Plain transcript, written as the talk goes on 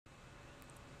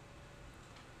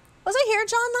here,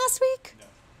 John, last week?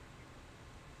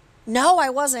 No, I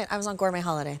wasn't. I was on Gourmet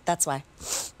Holiday. That's why.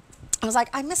 I was like,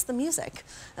 I missed the music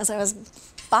as I was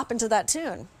bopping to that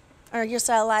tune, or Your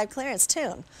Style Live clearance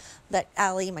tune that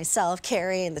Allie, myself,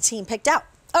 Carrie, and the team picked out.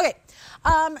 Okay,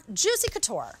 Juicy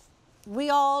Couture.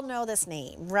 We all know this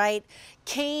name, right?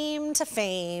 Came to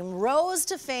fame, rose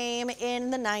to fame in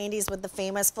the 90s with the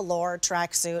famous velour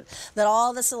tracksuit that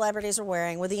all the celebrities were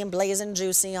wearing with the emblazoned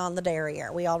Juicy on the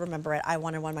derriere. We all remember it. I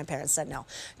wanted one. My parents said no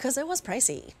because it was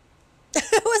pricey.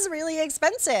 It was really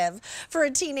expensive for a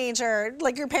teenager,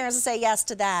 like your parents to say yes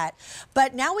to that.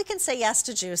 But now we can say yes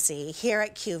to Juicy here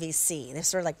at QVC. They're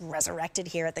sort of like resurrected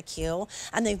here at the Q,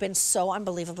 and they've been so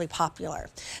unbelievably popular.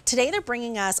 Today they're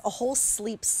bringing us a whole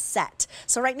sleep set.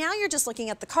 So right now you're just looking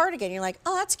at the cardigan. You're like,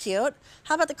 oh, that's cute.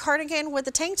 How about the cardigan with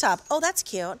the tank top? Oh, that's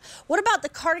cute. What about the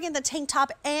cardigan, the tank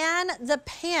top, and the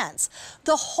pants?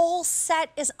 The whole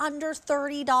set is under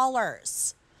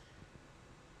 $30.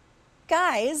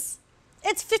 Guys,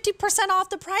 it's 50%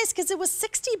 off the price because it was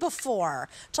 $60 before,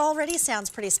 which already sounds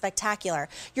pretty spectacular.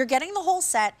 You're getting the whole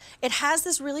set. It has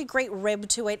this really great rib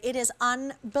to it. It is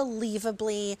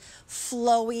unbelievably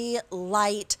flowy,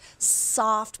 light,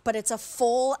 soft, but it's a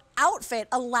full outfit,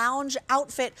 a lounge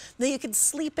outfit that you could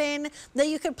sleep in, that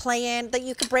you could play in, that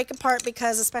you could break apart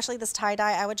because, especially this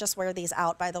tie-dye, I would just wear these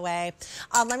out, by the way.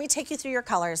 Let me take you through your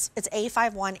colors. It's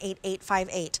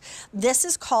A518858. This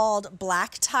is called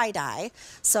black tie-dye,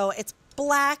 so it's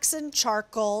blacks and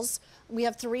charcoals. We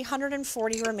have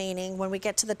 340 remaining. When we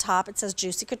get to the top, it says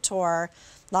Juicy Couture,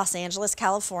 Los Angeles,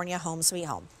 California, home sweet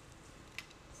home.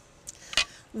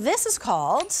 This is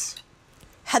called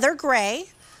Heather Gray.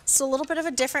 So a little bit of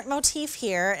a different motif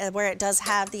here where it does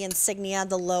have the insignia,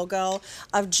 the logo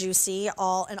of Juicy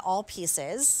all in all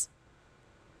pieces.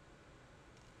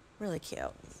 Really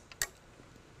cute.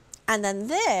 And then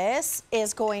this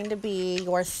is going to be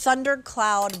your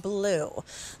Thundercloud Blue.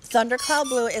 Thundercloud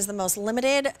Blue is the most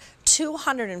limited,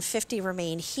 250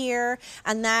 remain here.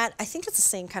 And that, I think it's the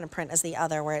same kind of print as the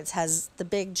other where it has the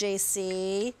big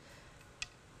JC.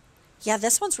 Yeah,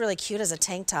 this one's really cute as a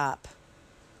tank top.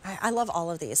 I love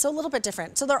all of these. So a little bit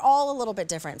different. So they're all a little bit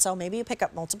different. So maybe you pick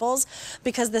up multiples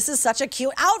because this is such a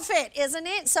cute outfit, isn't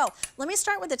it? So let me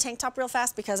start with the tank top real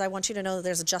fast because I want you to know that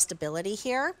there's adjustability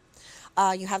here.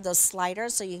 You have those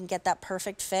sliders so you can get that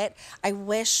perfect fit. I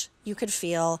wish you could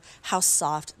feel how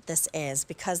soft this is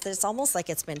because it's almost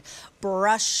like it's been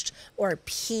brushed or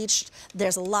peached.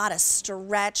 There's a lot of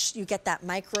stretch. You get that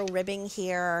micro ribbing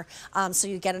here, so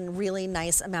you get a really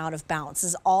nice amount of bounce.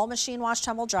 This is all machine wash,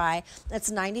 tumble dry. It's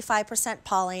 95%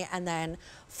 poly and then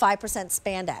 5%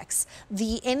 spandex.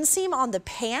 The inseam on the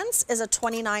pants is a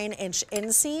 29-inch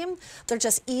inseam. They're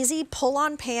just easy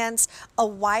pull-on pants, a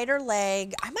wider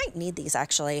leg. I might need these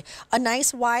actually. A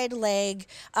nice wide leg,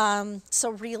 so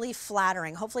really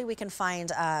flattering. Hopefully we can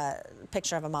find a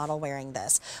picture of a model wearing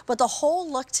this. But the whole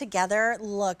look together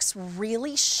looks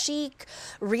really chic,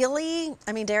 really,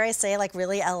 I mean, dare I say, like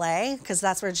really LA, because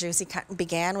that's where Juicy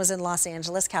began, was in Los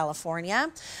Angeles,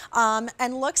 California,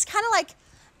 and looks kind of like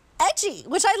edgy,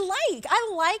 which I like.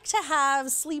 I like to have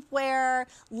sleepwear,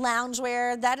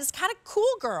 loungewear that is kind of cool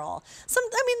girl.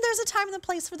 I mean, there's a time and a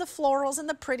place for the florals and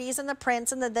the pretties and the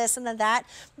prints and the this and the that.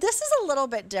 This is a little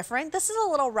bit different. This is a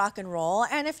little rock and roll.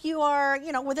 And if you are,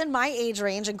 you know, within my age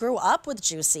range and grew up with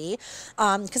Juicy,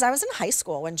 because I was in high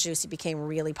school when Juicy became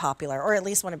really popular, or at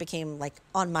least when it became like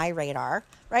on my radar,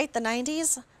 right? The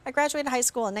 90s. I graduated high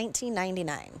school in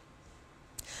 1999.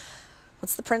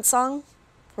 What's the Prince song?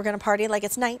 We're gonna party like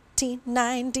it's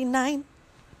 1999.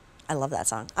 I love that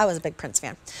song. I was a big Prince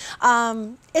fan.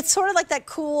 It's sort of like that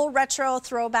cool retro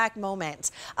throwback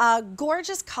moment.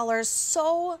 Gorgeous colors,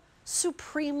 so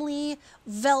supremely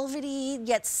velvety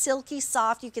yet silky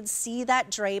soft. You can see that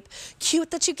drape.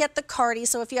 Cute that you get the cardi,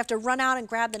 so if you have to run out and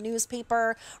grab the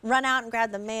newspaper, run out and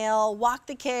grab the mail, walk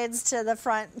the kids to the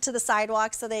front, to the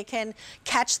sidewalk so they can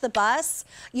catch the bus,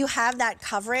 you have that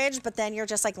coverage, but then you're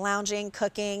just like lounging,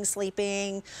 cooking,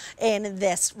 sleeping in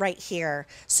this right here.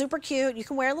 Super cute. You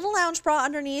can wear a little lounge bra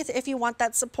underneath if you want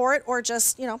that support, or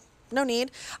just, you know, no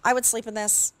need. I would sleep in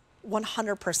this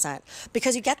 100%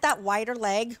 because you get that wider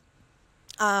leg.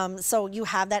 So you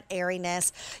have that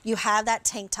airiness, you have that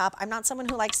tank top. I'm not someone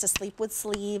who likes to sleep with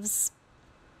sleeves.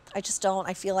 I just don't.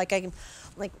 I feel like I'm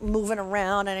like moving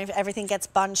around and everything gets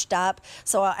bunched up.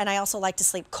 So, and I also like to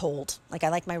sleep cold. Like I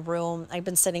like my room. I've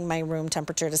been setting my room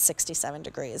temperature to 67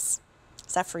 degrees.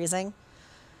 Is that freezing?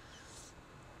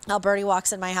 Alberti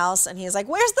walks in my house and he's like,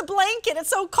 where's the blanket?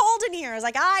 It's so cold in here. I was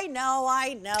like, I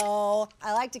know.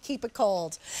 I like to keep it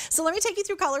cold. So let me take you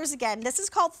through colors again. This is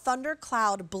called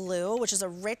Thundercloud Blue, which is a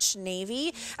rich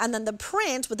navy. And then the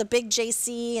print with the big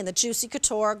JC and the Juicy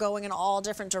Couture going in all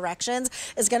different directions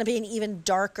is going to be an even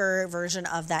darker version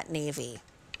of that navy.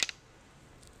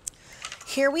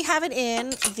 Here we have it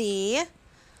in the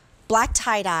black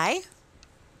tie-dye.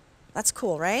 That's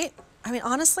cool, right? I mean,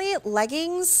 honestly,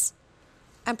 leggings,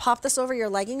 and pop this over your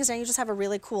leggings and you just have a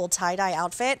really cool tie-dye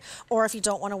outfit. Or if you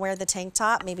don't want to wear the tank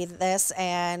top, maybe this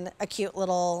and a cute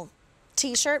little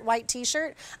t-shirt, white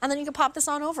t-shirt, and then you can pop this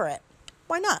on over it.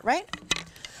 Why not, right?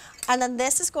 And then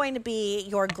this is going to be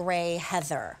your gray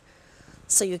heather.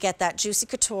 So you get that Juicy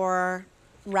Couture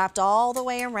wrapped all the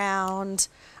way around.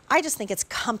 I just think it's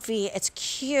comfy, it's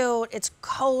cute, it's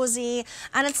cozy,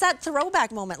 and it's that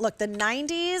throwback moment. Look, the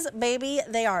 90s, baby,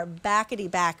 they are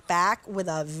backity back with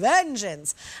a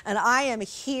vengeance, and I am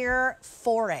here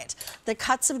for it. The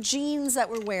cuts of jeans that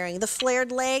we're wearing, the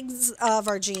flared legs of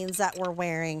our jeans that we're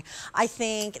wearing, I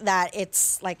think that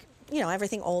it's like, you know,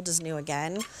 everything old is new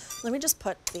again. Let me just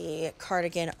put the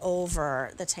cardigan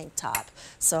over the tank top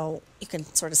so you can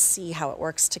sort of see how it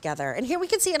works together. And here we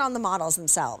can see it on the models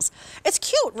themselves. It's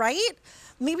cute, right?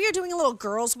 Maybe you're doing a little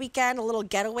girls' weekend, a little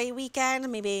getaway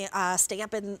weekend, maybe stay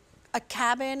up in a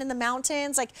cabin in the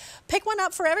mountains. Like, pick one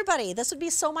up for everybody. This would be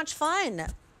so much fun.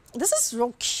 This is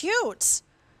real cute.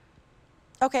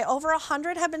 Okay, over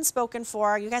 100 have been spoken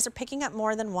for. You guys are picking up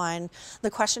more than one.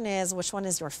 The question is, which one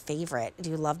is your favorite?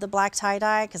 Do you love the black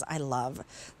tie-dye? Because I love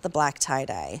the black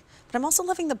tie-dye. But I'm also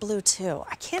loving the blue too.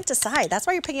 I can't decide. That's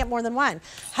why you're picking up more than one.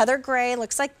 Heather gray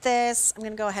looks like this. I'm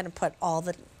gonna go ahead and put all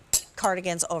the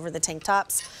cardigans over the tank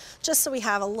tops, just so we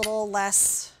have a little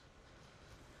less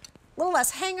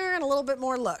hanger and a little bit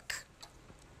more look.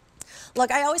 Look,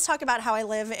 I always talk about how I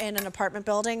live in an apartment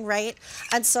building, right?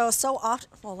 And so often,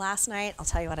 well, last night, I'll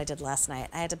tell you what I did last night.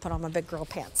 I had to put on my big girl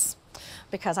pants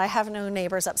because I have no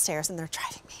neighbors upstairs and they're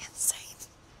driving me insane.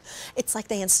 It's like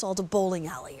they installed a bowling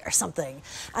alley or something.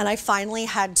 And I finally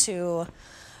had to,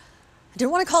 I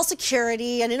didn't want to call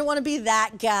security. I didn't want to be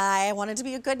that guy. I wanted to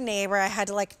be a good neighbor. I had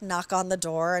to like knock on the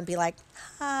door and be like,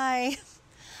 hi,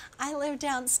 I live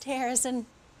downstairs and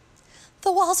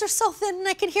the walls are so thin and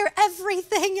I can hear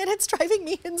everything and it's driving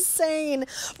me insane.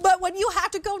 But when you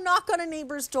have to go knock on a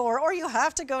neighbor's door, or you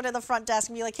have to go to the front desk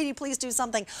and be like, can you please do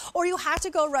something? Or you have to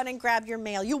go run and grab your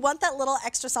mail. You want that little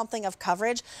extra something of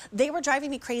coverage. They were driving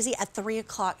me crazy at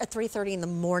 3:30 in the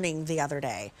morning the other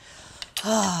day.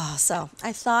 So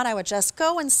I thought I would just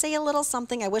go and say a little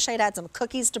something. I wish I'd had some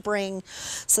cookies to bring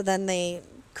so then they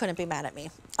couldn't be mad at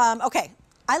me. Okay,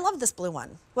 I love this blue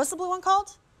one. What's the blue one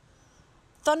called?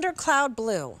 Thundercloud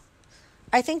Blue.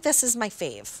 I think this is my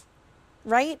fave,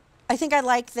 right? I think I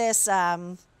like this,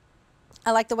 I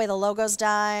like the way the logo's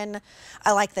done.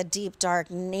 I like the deep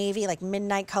dark navy, like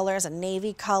midnight colors and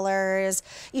navy colors.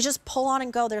 You just pull on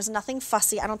and go. There's nothing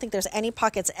fussy. I don't think there's any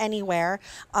pockets anywhere,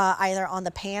 either on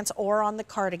the pants or on the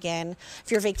cardigan.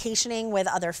 If you're vacationing with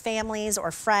other families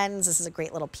or friends, this is a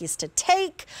great little piece to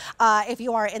take. If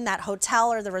you are in that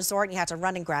hotel or the resort and you have to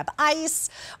run and grab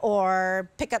ice or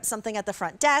pick up something at the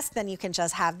front desk, then you can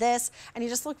just have this and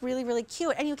you just look really, really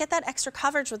cute. And you get that extra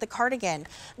coverage with the cardigan.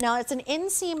 Now it's an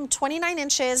inseam 29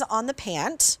 inches on the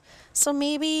pant. So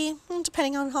maybe,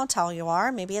 depending on how tall you are,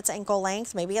 maybe it's ankle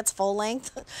length, maybe it's full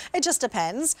length. It just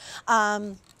depends.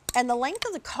 And the length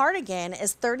of the cardigan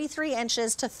is 33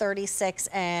 inches to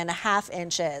 36.5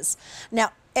 inches.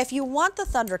 Now, if you want the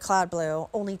Thundercloud Blue,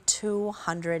 only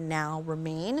 200 now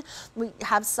remain. We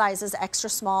have sizes extra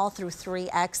small through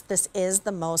 3X. This is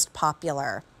the most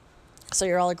popular. So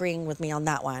you're all agreeing with me on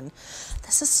that one.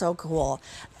 This is so cool.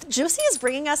 Juicy is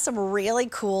bringing us some really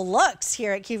cool looks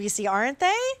here at QVC, aren't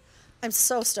they? I'm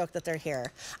so stoked that they're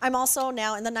here. I'm also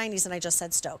now in the 90s and I just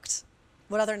said stoked.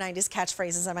 What other 90s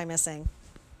catchphrases am I missing?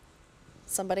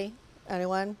 Somebody?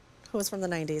 Anyone? Who was from the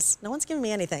 90s? No one's giving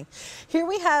me anything. Here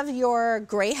we have your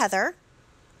gray heather.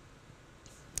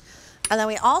 And then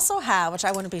we also have, which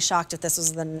I wouldn't be shocked if this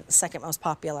was the second most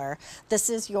popular, this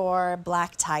is your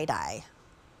black tie-dye.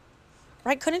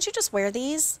 Right, couldn't you just wear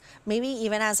these? Maybe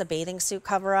even as a bathing suit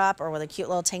cover up or with a cute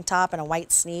little tank top and a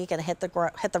white sneak and hit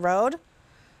the road?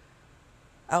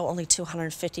 Oh, only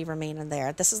 250 remain in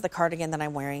there. This is the cardigan that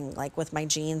I'm wearing like with my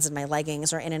jeans and my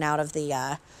leggings or in and out of the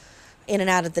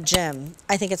gym.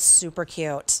 I think it's super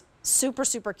cute. Super,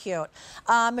 super cute.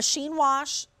 Machine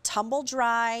wash, tumble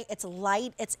dry, it's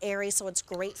light, it's airy, so it's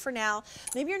great for now.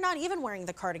 Maybe you're not even wearing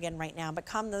the cardigan right now, but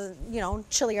come the,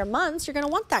 chillier months, you're gonna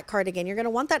want that cardigan. You're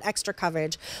gonna want that extra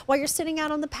coverage while you're sitting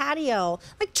out on the patio.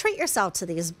 Like, treat yourself to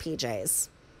these PJs.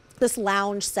 this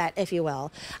lounge set, if you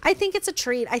will. I think it's a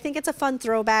treat. I think it's a fun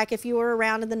throwback. If you were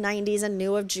around in the 90s and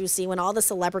knew of Juicy, when all the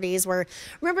celebrities were,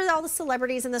 remember all the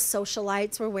celebrities and the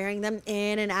socialites were wearing them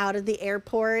in and out of the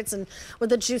airports and with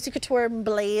the Juicy Couture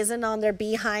blazing on their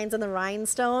behinds and the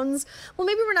rhinestones? Well,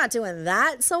 maybe we're not doing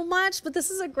that so much, but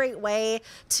this is a great way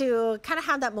to kind of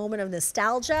have that moment of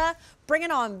nostalgia. Bring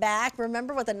it on back.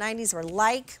 Remember what the 90s were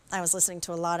like. I was listening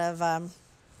to a lot of,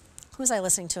 who was I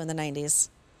listening to in the 90s?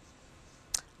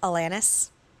 Alanis.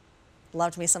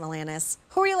 Loved me some Alanis.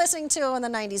 Who were you listening to in the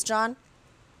 90s, John?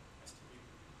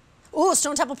 Ooh,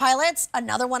 Stone Temple Pilots.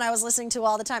 Another one I was listening to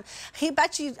all the time. I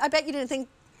bet you didn't think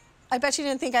I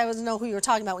would know who you were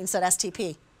talking about when you said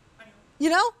STP. I know. You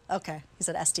know? Okay. You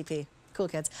said STP. Cool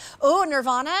kids. Ooh,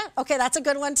 Nirvana. Okay, that's a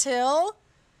good one too.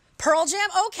 Pearl Jam.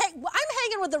 Okay, well, I'm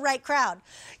hanging with the right crowd.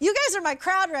 You guys are my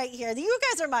crowd right here. You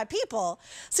guys are my people.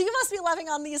 So you must be loving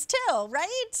on these too,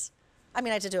 right? I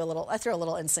mean, I threw a little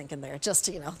NSYNC in there just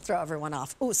to, you know, throw everyone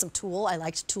off. Ooh, some Tool. I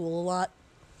liked Tool a lot.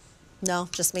 No,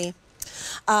 just me.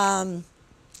 A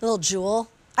little Jewel.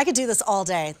 I could do this all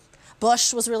day.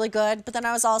 Bush was really good, but then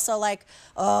I was also like,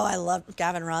 oh, I love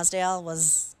Gavin Rossdale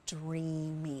was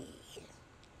dreamy.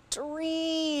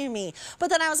 Dreamy. But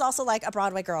then I was also like a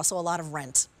Broadway girl, so a lot of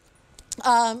Rent,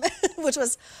 which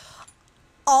was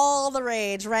all the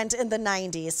rage, Rent in the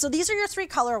 90s. So these are your 3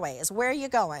 colorways. Where are you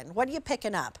going? What are you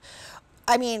picking up?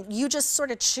 I mean, you just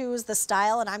sort of choose the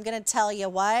style, and I'm going to tell you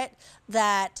what,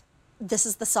 that this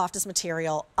is the softest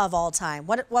material of all time.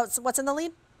 What's in the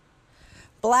lead?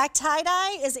 Black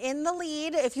tie-dye is in the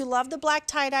lead. If you love the black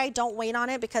tie-dye, don't wait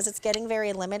on it because it's getting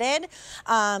very limited.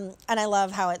 And I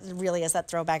love how it really is that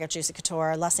throwback of Juicy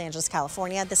Couture, Los Angeles,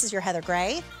 California. This is your Heather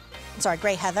Gray. I'm sorry,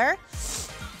 Gray Heather.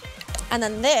 And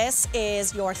then this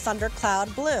is your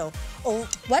Thundercloud Blue. Oh,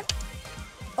 what?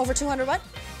 Over 200 what?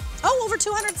 Oh, over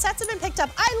 200 sets have been picked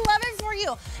up. I love it for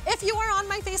you. If you are on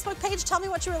my Facebook page, tell me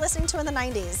what you were listening to in the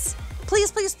 90s.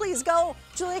 Please, please, please go.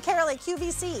 Julia Carolee,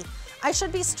 QVC. I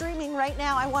should be streaming right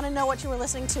now. I want to know what you were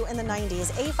listening to in the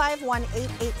 90s.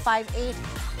 851-8858.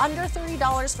 Under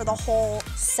 $30 for the whole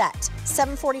set.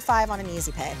 $745 on an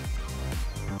easy pay.